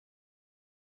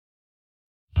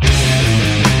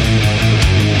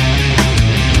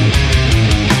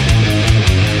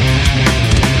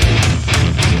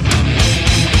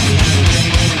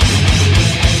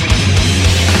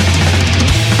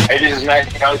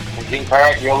Matt, your host from King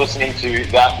Parrot, and you're listening to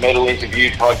That Metal Interview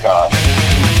podcast.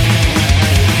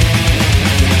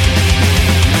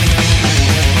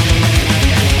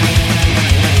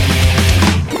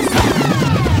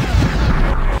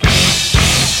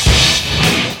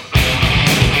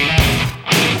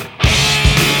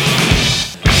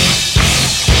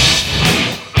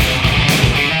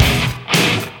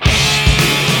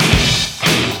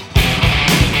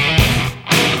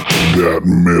 That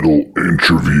Metal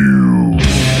Interview.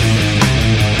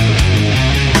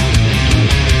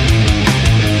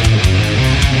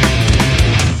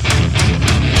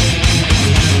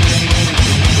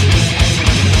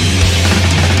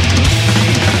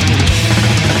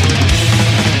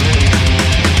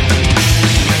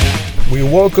 We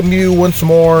welcome you once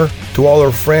more to all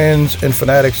our friends and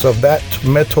fanatics of That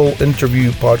Metal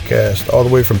Interview podcast, all the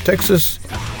way from Texas.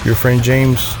 Your friend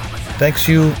James thanks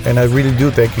you, and I really do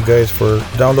thank you guys for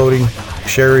downloading,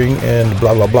 sharing, and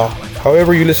blah, blah, blah.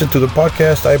 However you listen to the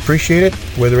podcast, I appreciate it,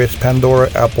 whether it's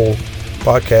Pandora, Apple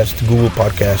Podcasts, Google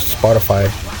Podcasts, Spotify.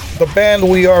 The band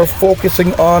we are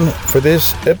focusing on for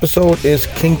this episode is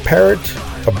King Parrot,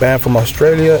 a band from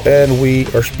Australia, and we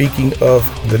are speaking of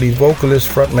the lead vocalist,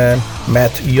 frontman,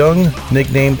 Matt Young,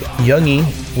 nicknamed Youngy,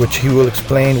 which he will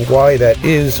explain why that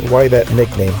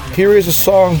nickname. Here is a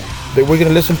song that we're going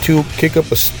to listen to, Kick Up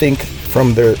a Stink,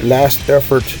 from their last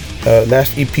effort,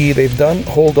 last EP they've done,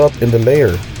 Hold Up in the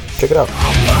Layer. Check it out.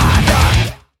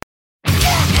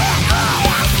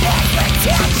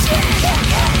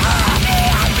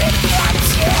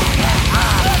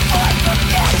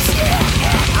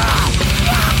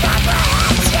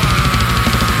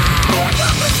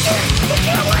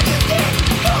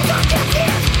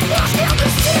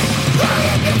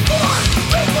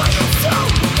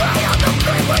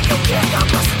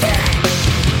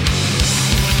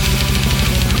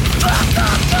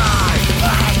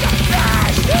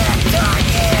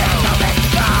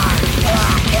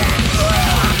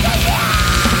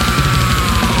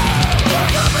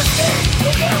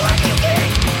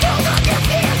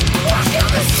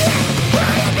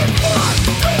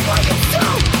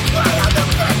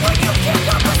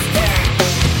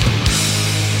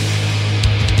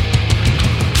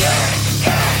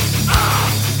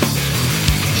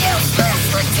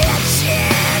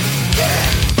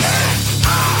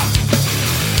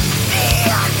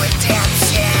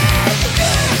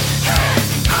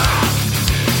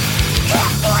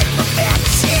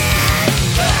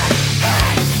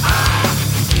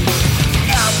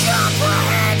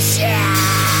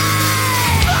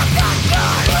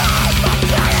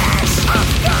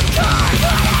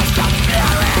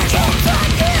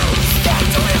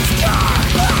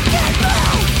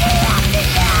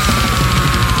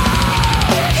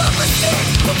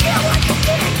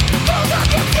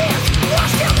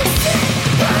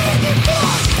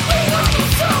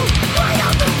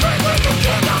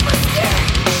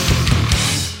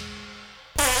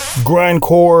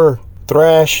 Grindcore,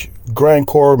 thrash,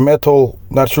 grindcore metal,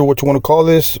 not sure what you want to call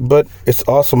this, but it's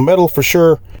awesome metal for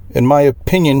sure. In my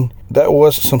opinion, that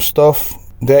was some stuff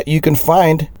that you can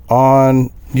find on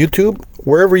YouTube,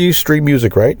 wherever you stream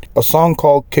music, right? A song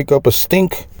called Kick Up a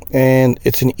Stink, and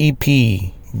it's an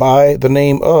EP by the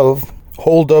name of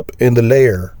Hold Up in the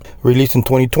Layer, released in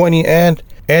 2020, and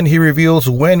he reveals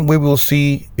when we will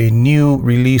see a new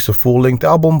release, a full-length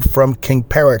album from King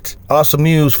Parrot. Awesome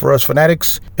news for us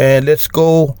fanatics. And let's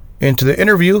go into the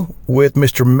interview with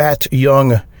Mr. Matt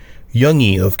Young,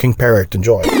 Youngy of King Parrot.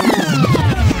 Enjoy.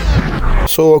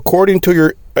 So according to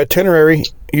your itinerary,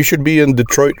 you should be in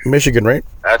Detroit, Michigan, right?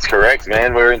 That's correct,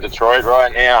 man. We're in Detroit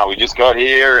right now. We just got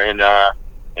here, and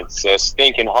it's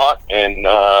stinking hot, and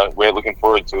we're looking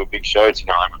forward to a big show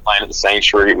tonight. We're playing at the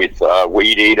Sanctuary with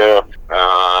Weed Eater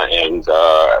and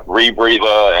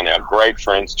Rebreather and our great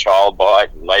friends Child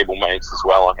Bite and label mates as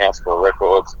well on Houseful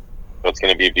Records. So it's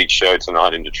going to be a big show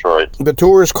tonight in Detroit. The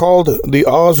tour is called the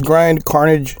Oz Grind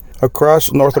Carnage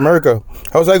Across North America.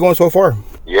 How's that going so far?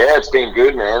 Yeah, it's been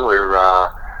good, man.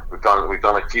 We've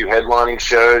done a few headlining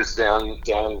shows down in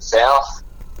the south.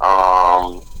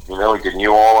 You know, we did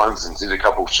New Orleans and did a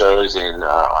couple of shows in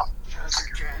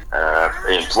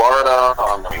Florida.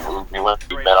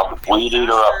 We met up with Weed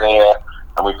Eater up there,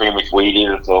 and we've been with Weed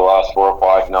Eater for the last 4 or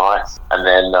 5 nights. And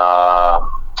then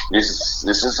this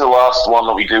is the last one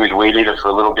that we do with Weed Eater for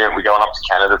a little bit. We're going up to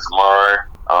Canada tomorrow,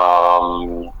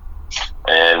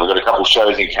 and we've got a couple of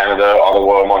shows in Canada,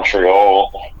 Ottawa,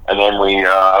 Montreal, and then we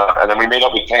meet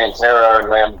up with Pantera and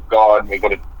Lamb of God. We've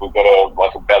got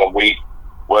about a week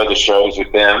worth of shows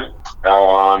with them,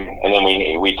 and then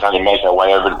we kind of make our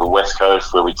way over to the West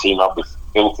Coast, where we team up with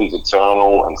Filthy's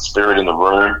Eternal and Spirit in the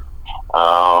Room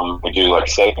We do like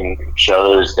 7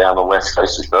 shows down the west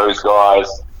coast with those guys,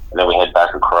 and then we head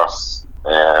back across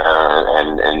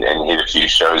and hit a few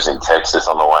shows in Texas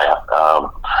on the way up,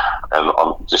 and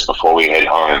just before we head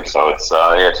home. So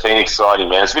it's been exciting,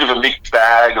 man. It's a bit of a mixed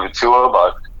bag of a tour,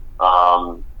 but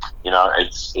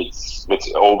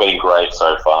it's all been great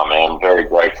so far, man. I'm very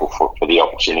grateful for the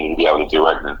opportunity to be able to do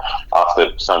it, and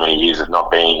after so many years of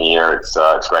not being here, it's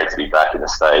great to be back in the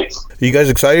States. Are you guys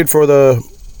excited for the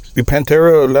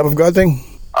Pantera Lamb of God thing?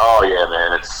 Oh yeah,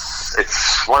 man.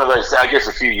 It's one of those. I guess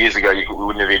a few years ago we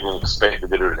wouldn't have even expected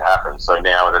that it would happen. So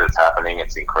now that it's happening,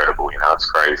 it's incredible. It's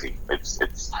crazy. It's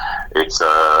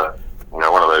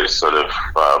one of those sort of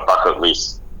bucket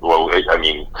list. Well,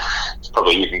 it's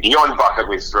probably even beyond bucket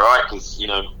list, right? Because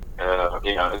there's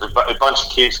a bunch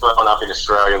of kids growing up in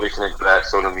Australia listening to that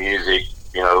sort of music.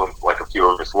 Like a few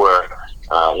of us were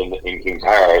in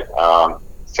PARROT.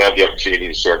 To have the opportunity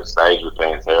to share the stage with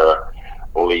Pantera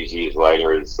all these years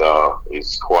later is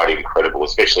quite incredible,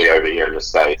 especially over here in the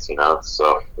States.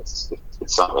 It's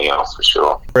something else for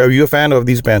sure. Are you a fan of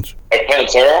these bands?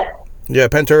 Pantera? Yeah,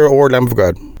 Pantera or Lamb of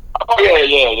God. Oh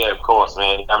yeah, of course,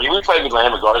 man. We played with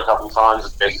Lamb of God a couple of times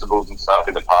at festivals and stuff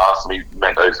in the past. We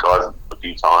met those guys a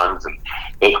few times, and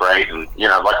they're great. And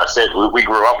like I said, we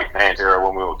grew up with Pantera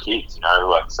when we were kids.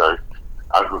 So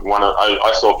I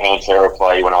saw Pantera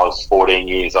play when I was 14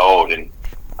 years old in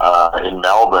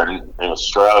Melbourne, in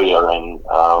Australia, and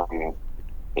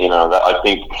I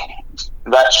think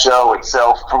that show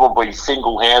itself probably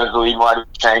single-handedly might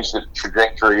have changed the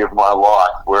trajectory of my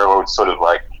life, where I was sort of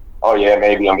like, oh yeah,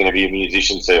 maybe I'm going to be a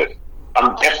musician too.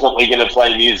 I'm definitely going to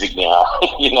play music now.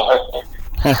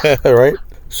 Right.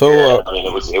 So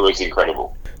it was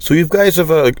incredible. So you guys have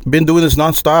been doing this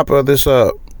nonstop,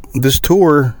 this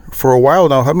tour for a while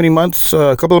now. How many months?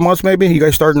 A couple of months maybe? You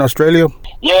guys started in Australia?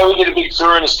 Yeah, we did a big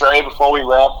tour in Australia before we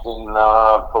left, and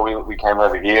before we came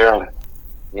over here, and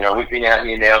we've been out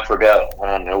here now for about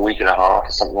a week and a half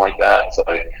or something like that. So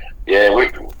yeah,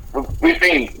 we've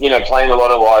been playing a lot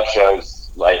of live shows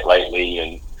lately,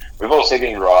 and we've also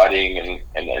been writing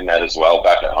and that as well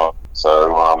back at home.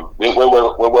 So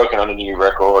we're working on a new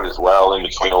record as well in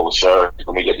between all the shows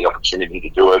when we get the opportunity to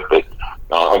do it. But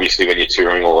obviously, when you're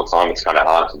touring all the time, it's kind of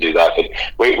hard to do that. But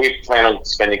we plan on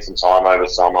spending some time over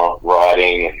summer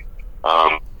writing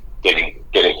and getting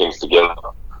things together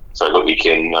so that we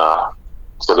can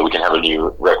have a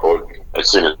new record as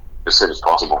soon as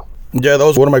possible. Yeah, that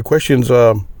was one of my questions.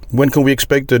 When can we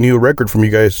expect a new record from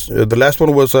you guys? The last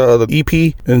one was the EP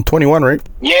in 21, right?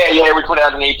 Yeah, we put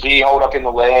out an EP, Hold Up in the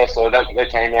Lair, so that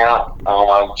came out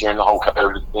during the whole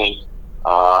COVID thing,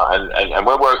 and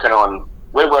we're working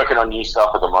on new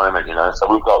stuff at the moment, So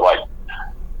we've got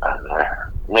I don't know,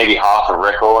 maybe half a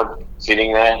record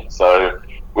sitting there. So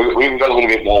we've got a little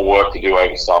bit more work to do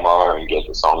over summer and get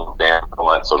the songs down and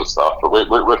all that sort of stuff. But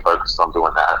we're focused on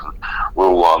doing that, and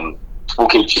we'll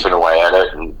keep chipping away at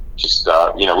it and. Just,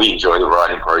 we enjoy the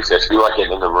writing process. We like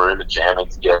getting in the room and jamming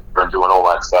together and doing all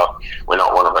that stuff. We're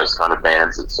not one of those kind of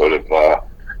bands that sort of,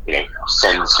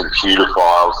 sends computer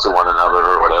files to one another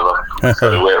or whatever.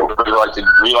 So we like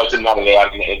to nut it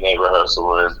out in their rehearsal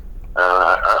room.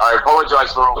 I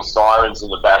apologize for all the sirens in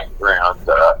the background.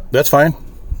 That's fine.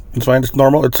 It's fine. It's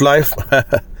normal. It's life.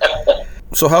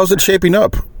 So how's it shaping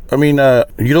up? You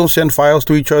don't send files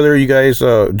to each other. You guys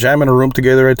jam in a room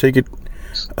together, I take it.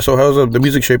 So how's the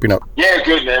music shaping up? Yeah,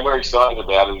 good, man. We're excited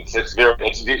about it.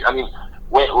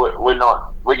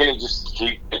 We're going to just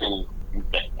keep getting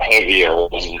heavier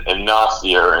and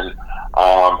nastier and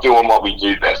doing what we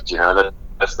do best.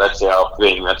 That's our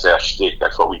thing. That's our shtick.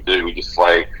 That's what we do. We just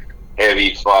play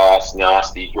heavy, fast,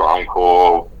 nasty,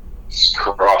 grindcore,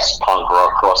 cross punk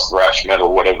rock, cross thrash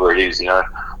metal, whatever it is.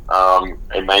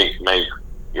 And make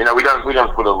we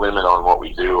don't put a limit on what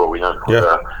we do, or we don't put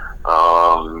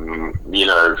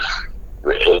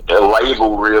a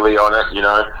label really on it.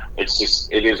 It's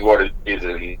just, it is what it is,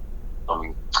 and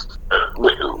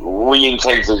we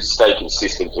intend to stay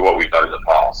consistent to what we've done in the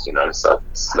past, so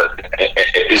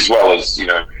as well as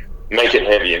make it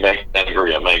heavier, make it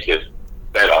angrier, make it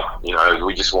better.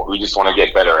 We just want to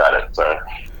get better at it, so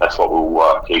that's what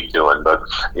we'll keep doing. But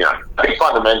I think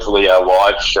fundamentally our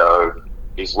live show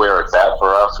is where it's at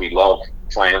for us. We love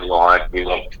playing live, we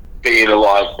love being a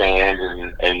live band,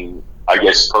 and I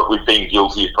guess we've been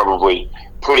guilty of probably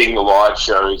putting the live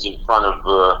shows in front of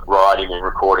the writing and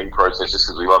recording process just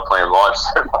because we love playing live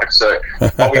so much. So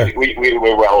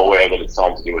we're well aware that it's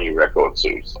time to do a new record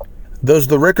too. So. Does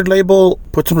the record label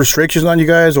put some restrictions on you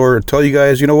guys, or tell you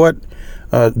guys,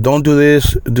 don't do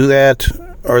this, do that?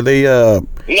 Are they? No.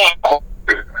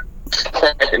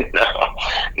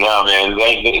 No, man.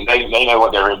 They know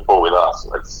what they're in for with us.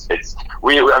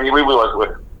 We work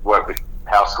with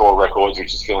House Call Records,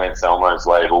 which is Phil Anselmo's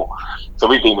label. So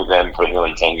we've been with them for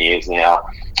nearly 10 years now.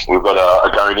 We've got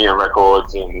Agonia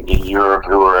Records in Europe,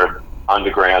 who are an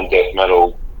underground death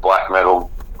metal, black metal,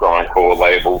 grindcore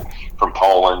label from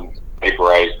Poland.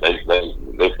 PARROT. They've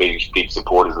been big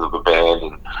supporters of the band,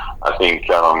 and I think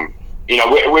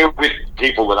we're with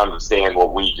people that understand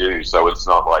what we do. So it's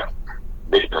not like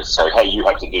they're going to say, "Hey, you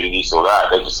have to do this or that."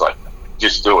 They're just like,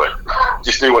 "Just do it.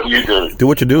 Just do what you do. Do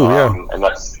what you do." Yeah, and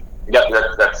that's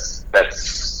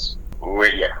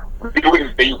we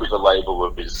wouldn't be with a label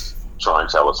of just try and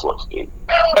tell us what to do.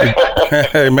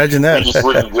 Imagine that. We just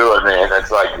wouldn't do it, man.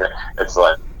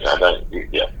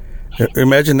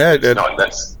 Imagine that.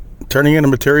 That's turning in the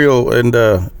material and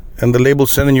the label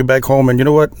sending you back home, and you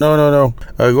know what? No.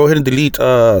 Go ahead and delete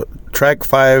track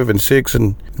 5 and 6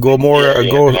 and go more.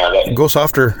 Go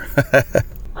softer.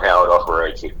 How it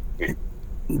operates.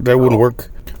 That wouldn't work.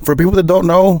 For people that don't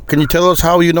know, can you tell us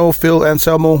how you know Phil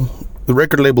Anselmo, the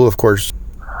record label, of course?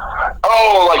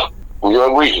 We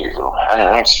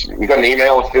got an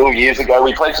email with Phil years ago.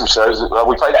 We played some shows.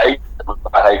 We played I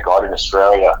Hate God in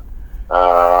Australia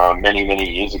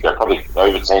many years ago, probably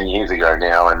over 10 years ago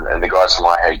now. And the guys from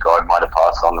I Hate God might have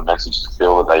passed on the message to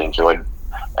Phil that they enjoyed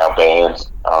our band.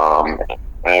 And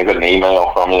I got an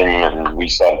email from him, and we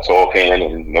started talking,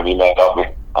 and then we met up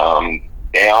with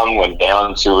went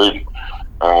down to it in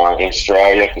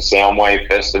Australia for Soundwave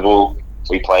Festival.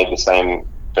 We played the same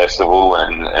festival,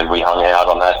 and we hung out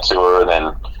on that tour. And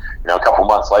then, a couple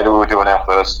months later, we were doing our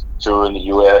first tour in the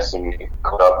US, and we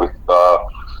caught up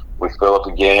with Philip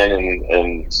again, and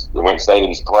we went and stayed at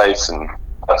his place. And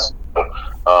that's not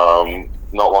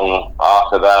long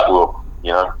after that, we were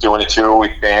doing a tour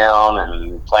with Down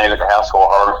and playing at the House Call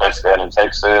Horror Fest down in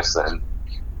Texas. And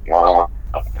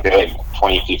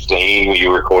 2015, we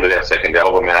recorded our second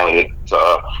album out at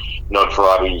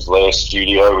Nodfaradu's last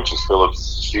studio, which is Philip's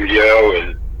studio.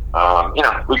 And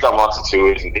we've done lots of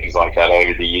tours and things like that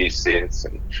over the years since,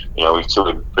 and we've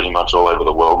toured pretty much all over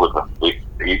the world with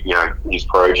his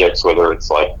projects, whether it's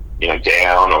like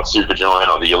Down or Supergiant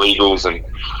or the Illegals, and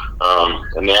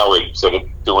now we're sort of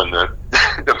doing the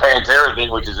Pantera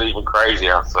thing, which is even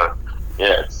crazier. So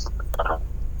it's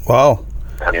wow.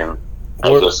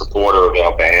 As a supporter of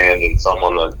our band and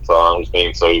someone that has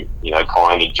been so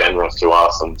kind and generous to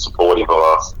us and supportive of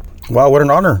us. Wow, what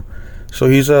an honor! So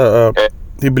he's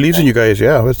he believes in you guys.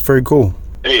 Yeah, that's very cool.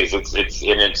 It is. I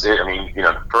mean,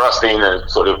 for us being a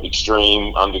sort of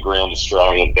extreme underground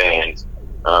Australian band,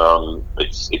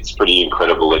 it's pretty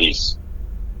incredible that he's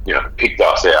picked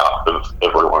us out of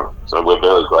everyone. So we're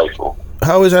very grateful.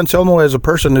 How is Anselmo as a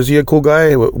person? Is he a cool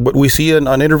guy? What we see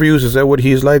on interviews, is that what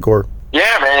he's like, or?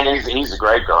 Yeah, man, he's a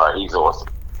great guy. He's awesome.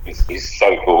 He's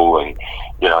so cool, and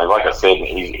like I said,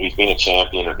 he's been a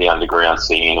champion of the underground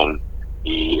scene, and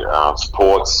he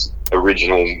supports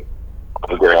original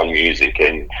underground music,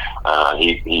 and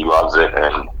he loves it,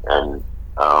 and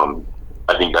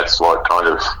I think that's what kind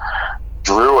of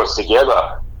drew us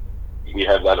together. We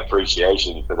have that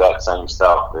appreciation for that same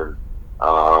stuff, and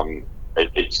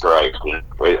it's great.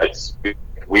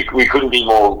 We couldn't be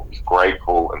more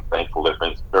grateful and thankful. They've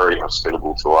been very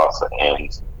hospitable to us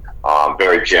and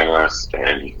very generous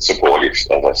and supportive,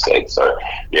 as I said. So,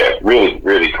 yeah, really,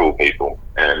 really cool people.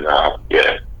 And,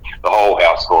 the whole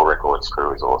House Call Records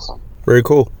crew is awesome. Very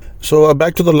cool. So,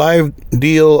 back to the live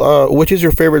deal. Which is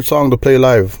your favorite song to play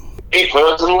live? Me,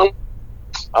 personally,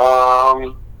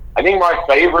 I think my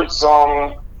favorite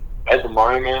song at the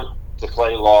moment to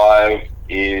play live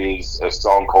is a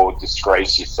song called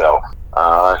Disgrace Yourself.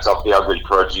 It's off the Ugly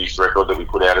Produce record that we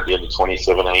put out at the end of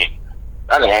 2017.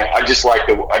 I don't know. I just like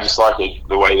the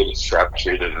way that it's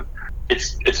structured, and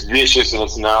it's vicious and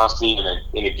it's nasty, and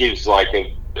it gives like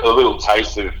a little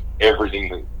taste of everything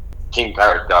that King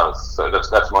Parrot does. So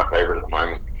that's my favorite at the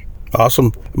moment.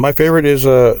 Awesome. My favorite is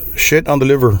Shit on the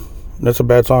Liver. That's a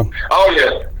bad song. Oh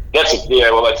yeah, that's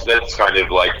kind of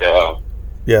like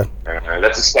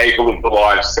that's a staple of the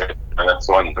live set. And that's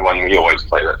the one we always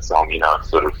play that song,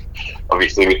 sort of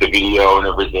obviously with the video and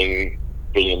everything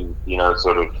being,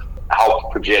 sort of help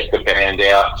project the band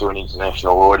out to an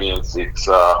international audience. It's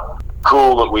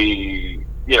cool that we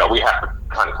have to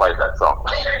kind of play that song.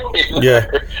 Yeah.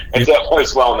 It's our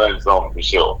most well-known song for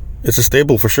sure. It's a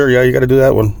staple for sure. Yeah, you got to do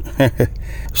that one.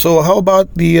 So how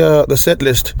about the set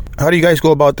list? How do you guys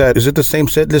go about that? Is it the same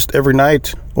set list every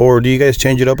night, or do you guys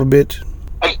change it up a bit?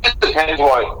 It depends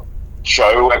what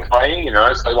show we're playing,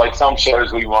 so like some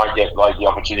shows we might get like the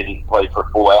opportunity to play for a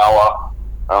full hour,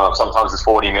 Sometimes it's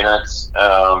 40 minutes.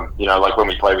 Like when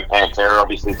we play with Pantera,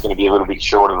 obviously it's going to be a little bit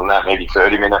shorter than that, maybe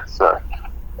 30 minutes. So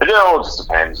it all just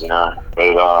depends,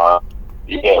 But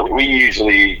we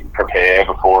usually prepare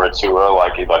before a tour,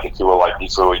 like a tour like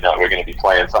this, where we know we're going to be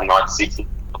playing some nights 60,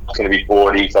 it's going to be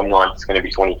 40, some nights it's going to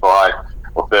be 25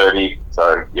 or 30.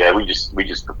 So yeah, we just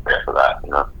prepare for that,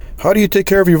 How do you take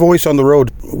care of your voice on the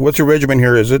road? What's your regimen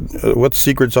here? Is it what's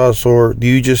secret sauce, or do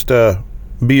you just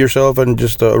be yourself and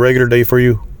just a regular day for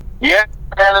you? Yeah,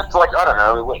 and it's like, I don't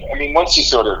know. I mean, once you're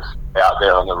sort of out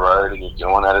there on the road and you're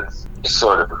doing it, it's just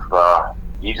sort of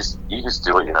you just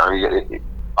do it,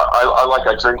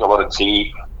 I drink a lot of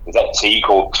tea. There's that tea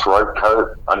called throat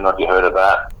coat. I don't know if you heard of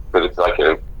that, but it's like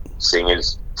a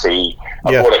singer's tea.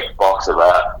 I bought a box of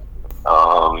that,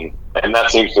 and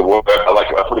that seems to work.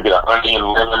 I put a bit of honey and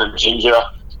lemon and ginger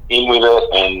in with it,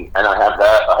 and I have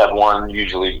that. I have one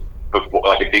usually before,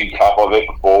 like a big cup of it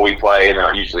before we play, and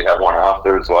I usually have one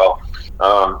after as well.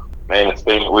 Man, we've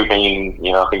been,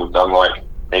 I think we've done like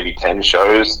maybe 10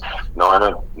 shows.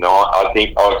 I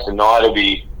think tonight will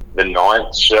be the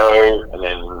 9th show, and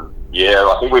then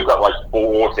I think we've got like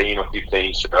 14 or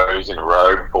 15 shows in a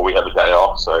row before we have a day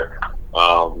off. So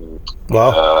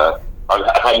wow.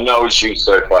 I've had no issues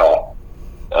so far,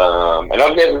 and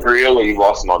I've never really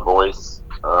lost my voice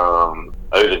over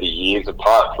the years,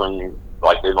 apart from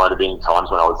like there might have been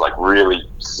times when I was like really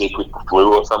sick with the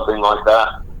flu or something like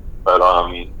that, but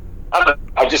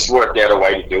I just worked out a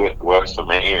way to do it that works for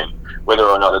me, and whether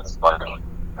or not it's like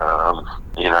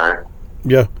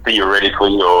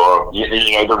theoretically or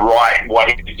the right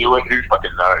way to do it, who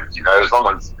fucking knows? As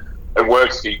long as it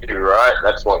works for you, right?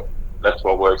 That's what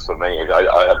works for me.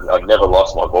 I've never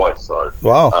lost my voice, so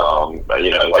wow.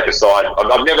 Like aside,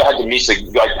 I've never had to miss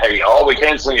hey, we're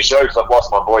cancelling a show because I've lost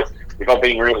my voice. If I've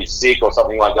been really sick or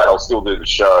something like that, I'll still do the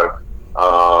show.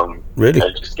 Really?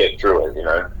 And just get through it,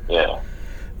 Yeah.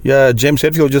 Yeah, James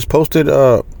Hetfield just posted,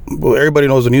 everybody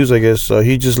knows the news, I guess.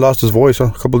 He just lost his voice a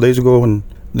couple of days ago, and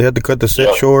they had to cut the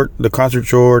set short, the concert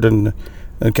short, and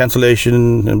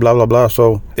cancellation, and blah, blah, blah.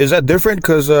 So is that different?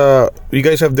 Because you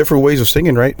guys have different ways of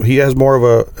singing, right? He has more of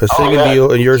a singing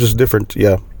deal, and yours is different,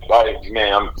 yeah.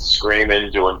 Man, I'm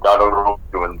screaming, doing guttural,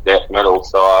 doing death metal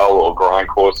style or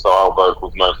grindcore style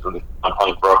vocals most of the time,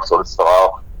 punk rock sort of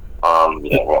style.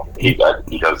 He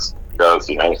does,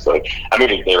 so I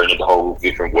mean, they're in a whole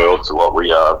different world to what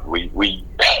we are. We're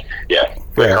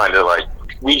kind of like,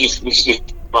 we just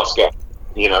must go,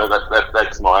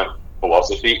 that's my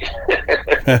philosophy.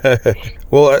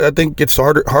 Well, I think it's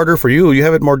harder for you. You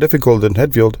have it more difficult than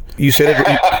Hetfield. You said it.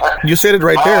 You said it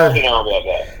right there. I know about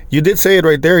that. You did say it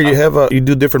right there. You have you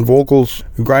do different vocals,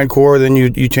 grindcore, then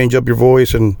you change up your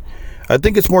voice, and I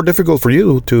think it's more difficult for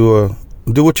you to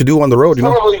do what you do on the road.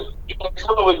 It's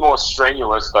probably more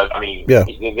strenuous, but I mean, they're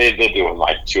doing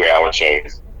like 2-hour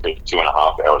shows,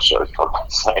 2.5-hour shows.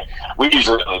 Probably. We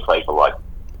usually only play for like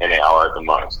an hour at the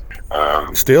most.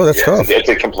 Still, that's tough. It's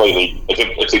a completely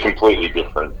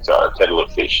different kettle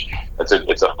of fish. It's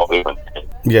a whole different thing.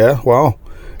 Yeah, wow.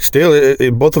 Still,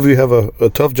 both of you have a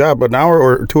tough job. But an hour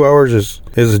or 2 hours is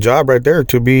a job right there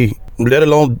to be, let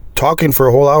alone talking for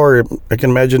a whole hour. I can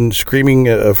imagine screaming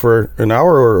for an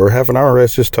hour or half an hour.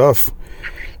 That's just tough.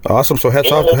 Awesome. So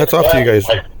hats off to you guys.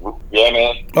 Yeah,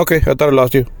 man. Okay, I thought I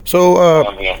lost you. So,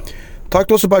 talk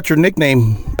to us about your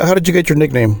nickname. How did you get your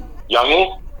nickname?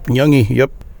 Youngy? Youngy, yep.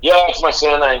 Yeah, it's my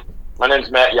surname. My name's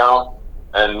Matt Young,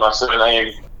 and my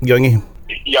surname Youngy.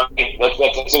 Youngy.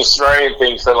 That's an Australian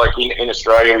thing. So, like in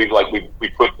Australia, we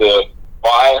put the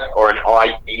I or an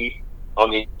IE on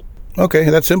the. Okay,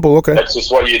 that's simple. Okay. That's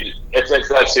just what you. It's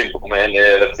that simple, man.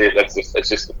 Yeah, that's it. That's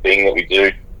just the thing that we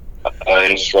do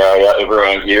in Australia.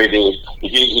 Everyone here,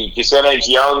 if your surname's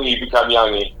Young, you become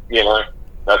Youngy.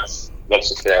 That's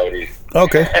just how it is.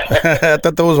 Okay. I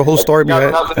thought there was a whole story behind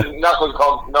it. Nothing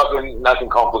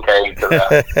complicated to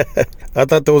that. I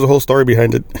thought there was a whole story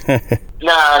behind it.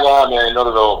 No, man, not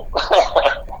at all.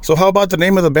 So how about the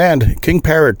name of the band, King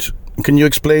Parrot? Can you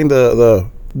explain the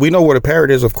we know what a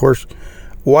parrot is, of course.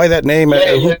 Why that name?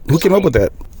 Who came up with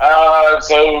that?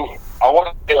 So I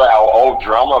want to tell our old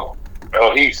drummer.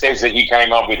 Well, he says that he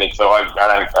came up with it, so I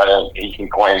don't. He can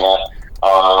claim that.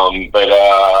 But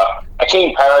a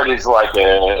king parrot is like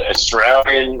a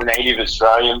native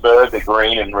Australian bird. They're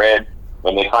green and red,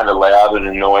 and they're kind of loud and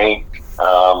annoying.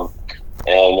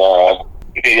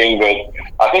 Hitting, but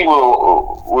I think we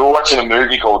were watching a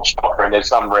movie called Chopper, and there's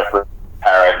some reference to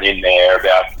parrot in there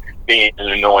about being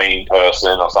an annoying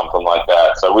person or something like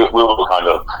that. So we were kind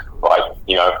of like,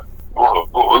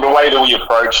 the way that we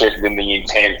approach it and the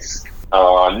intense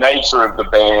nature of the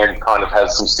band kind of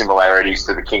has some similarities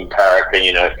to the king parrot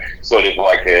being a sort of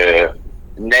like a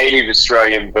native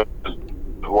Australian, but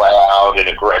loud and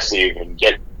aggressive and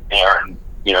get there and,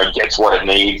 you know, gets what it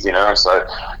needs, you know. So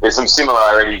there's some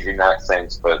similarities in that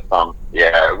sense, but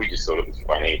yeah, we just thought it was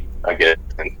funny, I guess,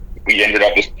 and we ended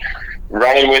up just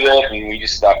running with it, and we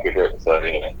just stuck with it. So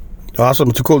yeah. Awesome.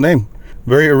 It's a cool name.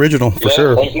 Very original, for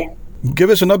sure. Thank you. Give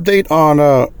us an update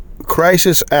on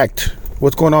Crisis Act.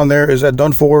 What's going on there? Is that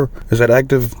done for? Is that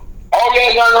active? Oh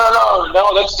yeah,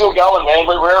 no, that's still going, man.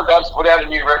 We're about to put out a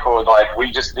new record. Like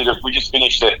we just finished it. We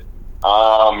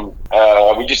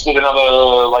just did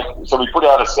another, so we put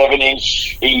out a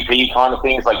 7-inch EP kind of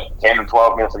thing. It's like 10 or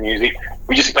 12 minutes of music.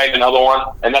 We just made another one,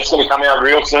 and that's going to come out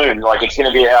real soon. Like, it's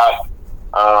going to be out,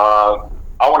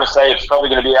 I want to say it's probably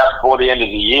going to be out before the end of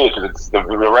the year, because it's the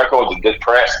records are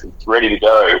pressed. It's ready to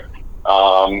go.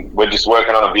 We're just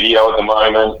working on a video at the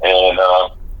moment, and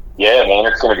yeah, man,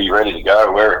 it's going to be ready to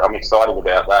go. I'm excited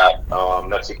about that.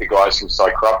 That's with the guys from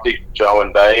Psychroptic, Joe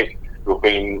and Dave, who've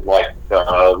been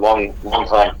long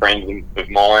time friends of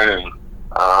mine, and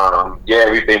yeah,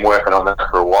 we've been working on that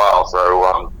for a while.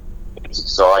 So it's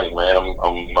exciting, man.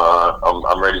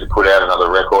 I'm ready to put out another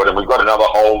record, and we've got another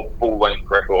whole full length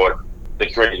record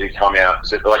that's ready to come out.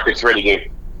 So, it's ready to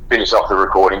finish off the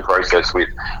recording process with.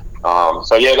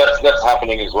 So yeah, that's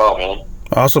happening as well, man.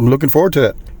 Awesome. Looking forward to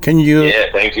that. Can you?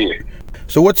 Yeah, thank you.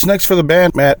 So what's next for the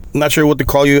band, Matt? I'm not sure what to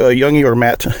call you, Youngy or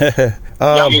Matt.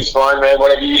 Youngy's fine, man.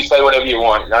 Whatever you say, whatever you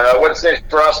want. What's next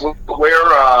for us?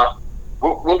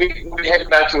 We'll be heading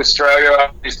back to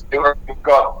Australia. We've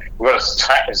got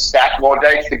a stack more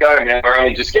dates to go, man. We're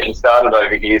only just getting started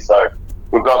over here, so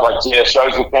we've got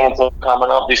shows with Panther coming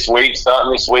up this week.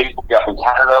 Starting this week, we'll be up in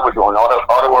Canada. We're doing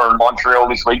Ottawa and Montreal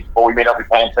this week before we meet up with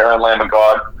Panther and Lamb of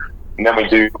God, and then we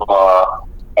do.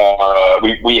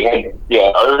 We head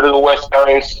over to the West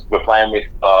Coast. We're playing with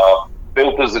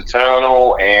Filters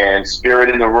Eternal and Spirit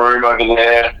in the Room over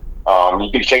there.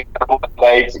 You can check out the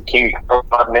dates at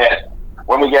KingParrot.net.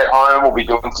 When we get home, we'll be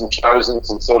doing some shows in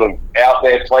some sort of out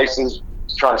there places,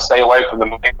 just trying to stay away from the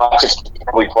main markets.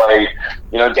 Probably play,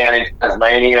 down in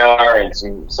Tasmania and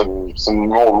some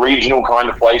more regional kind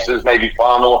of places, maybe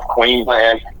far north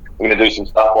Queensland. We're going to do some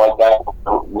stuff like that.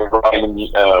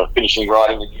 We're finishing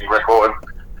writing the new record.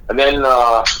 And then,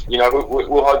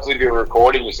 we'll hopefully be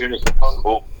recording as soon as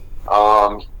possible.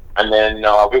 And then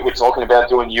we're talking about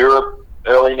doing Europe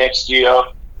early next year.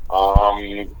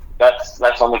 That's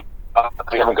on the. I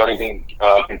haven't got anything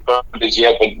confirmed as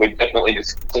yet, but we're definitely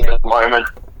discussing at the moment.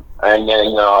 And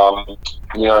then,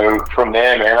 from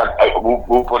there, man,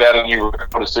 we'll put out a new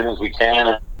record as soon as we can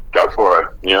and go for it.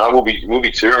 We'll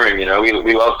be touring.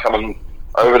 We love coming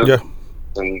over to,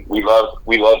 and we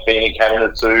love being in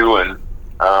Canada too, and.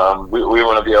 We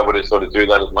want to be able to sort of do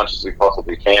that as much as we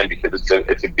possibly can, because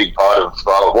it's a big part of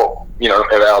what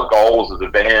of our goals as a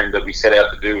band that we set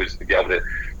out to do, is to be able to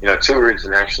tour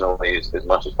internationally as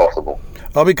much as possible.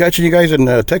 I'll be catching you guys in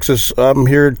Texas. I'm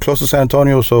here close to San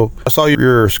Antonio, so I saw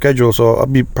your schedule, so I'll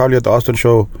be probably at the Austin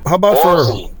show. How about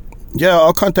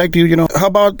I'll contact you. How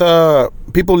about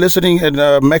people listening in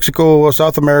Mexico or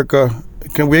South America?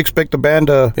 Can we expect a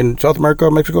band in South America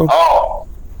or Mexico?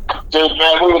 Dude,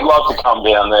 man, we would love to come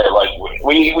down there.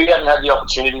 We haven't had the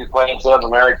opportunity to play in South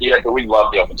America yet, but we'd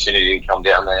love the opportunity to come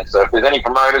down there. So if there's any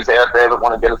promoters out there that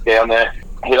want to get us down there,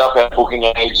 hit up our booking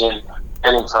agent,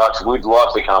 get in touch. We'd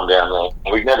love to come down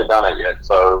there. We've never done it yet.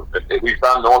 So we've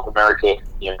done North America,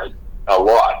 a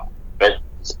lot, but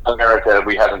South America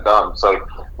we haven't done. So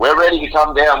we're ready to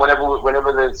come down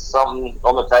whenever there's something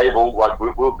on the table.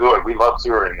 We'll do it. We love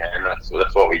touring, man. That's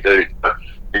what we do. But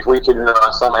if we can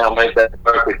somehow make that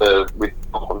work with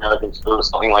North American tour or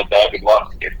something like that, we'd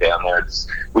love to get down there.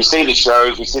 We see the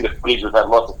shows, we see the footage. We've had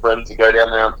lots of friends to go down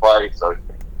there and play. So,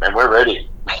 man, we're ready.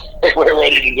 We're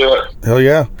ready to do it. Hell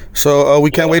yeah! So we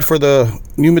can't wait for the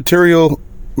new material,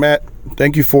 Matt.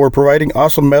 Thank you for providing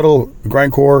awesome metal,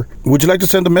 grindcore. Would you like to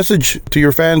send a message to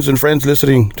your fans and friends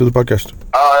listening to the podcast?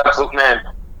 Absolutely, man.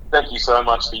 Thank you so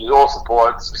much for your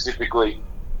support, specifically.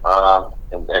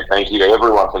 And thank you to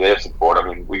everyone for their support. I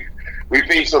mean, we've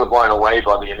been sort of blown away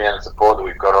by the amount of support that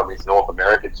we've got on this North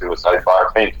American tour so far.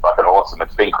 It's been fucking awesome.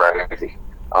 It's been crazy.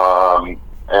 And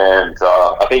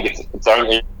I think it's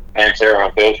only Pantera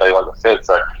on Thursday, like I said,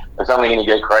 so it's only going to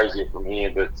get crazier from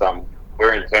here. But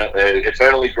we're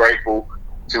eternally grateful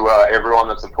to everyone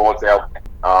that supports our.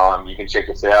 You can check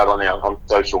us out on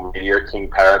social media, King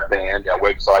Parrot Band. Our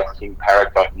website's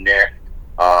kingparrot.net.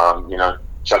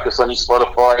 Chuck us on your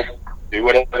Spotify. Do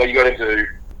whatever you got to do.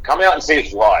 Come out and see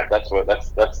us live. That's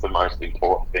the most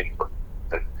important thing.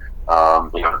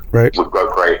 Right. We've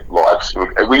got great lives.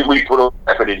 We put all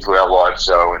effort into our live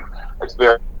show, and it's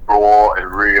very raw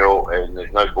and real, and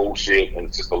there's no bullshit, and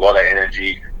it's just a lot of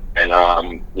energy. And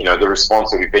the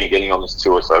response that we've been getting on this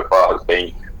tour so far has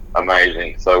been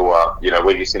amazing. So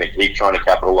we're just going to keep trying to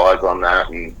capitalize on that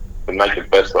and make the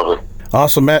best of it.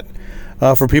 Awesome, Matt.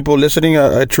 For people listening,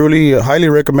 I truly highly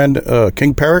recommend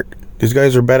King Parrot. These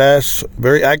guys are badass,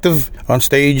 very active on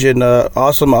stage, and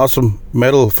awesome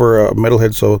metal for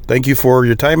metalhead. So thank you for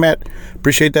your time, Matt.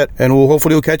 Appreciate that. And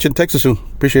hopefully we'll catch you in Texas soon.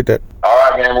 Appreciate that. All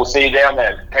right, man. We'll see you down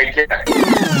there. Take care.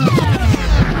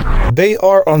 They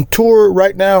are on tour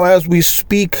right now as we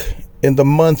speak in the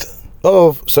month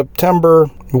of September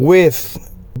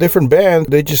with different bands.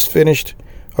 They just finished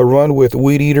a run with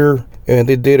Weed Eater, and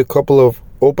they did a couple of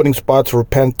opening spots for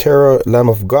Pantera, Lamb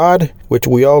of God, which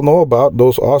we all know about.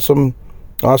 Those awesome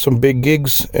big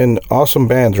gigs and awesome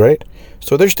bands, right?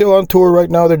 So they're still on tour right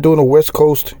now. They're doing a West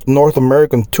Coast North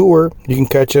American tour. You can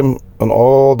catch them on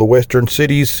all the western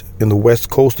cities in the west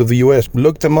coast of the U.S.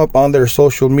 Look them up on their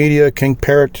social media, King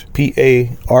Parrot,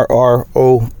 Parrot,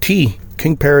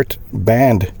 King Parrot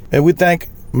Band. And we thank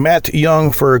Matt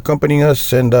Young for accompanying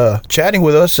us and chatting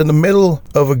with us in the middle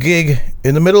of a gig,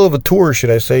 in the middle of a tour,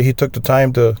 should I say. He took the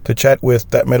time to chat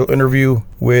with That Metal Interview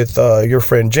with your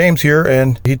friend James here,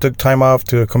 and he took time off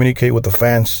to communicate with the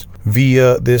fans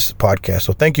via this podcast.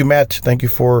 So thank you, Matt. Thank you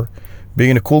for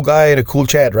being a cool guy and a cool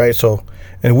chat, right? So,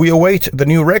 and we await the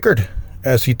new record,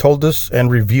 as he told us and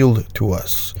revealed to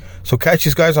us. So catch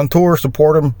these guys on tour,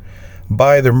 support them,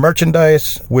 buy their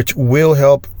merchandise, which will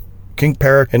help King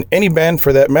Parrot and any band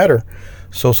for that matter.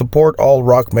 So support all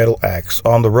rock metal acts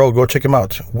on the road. Go check them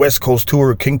out. West Coast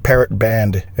Tour, King Parrot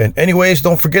Band. And anyways,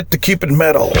 don't forget to keep it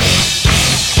metal.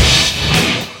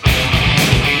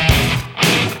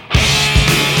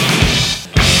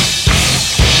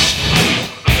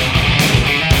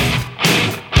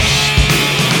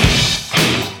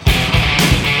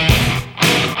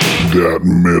 That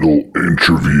Metal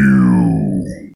Interview.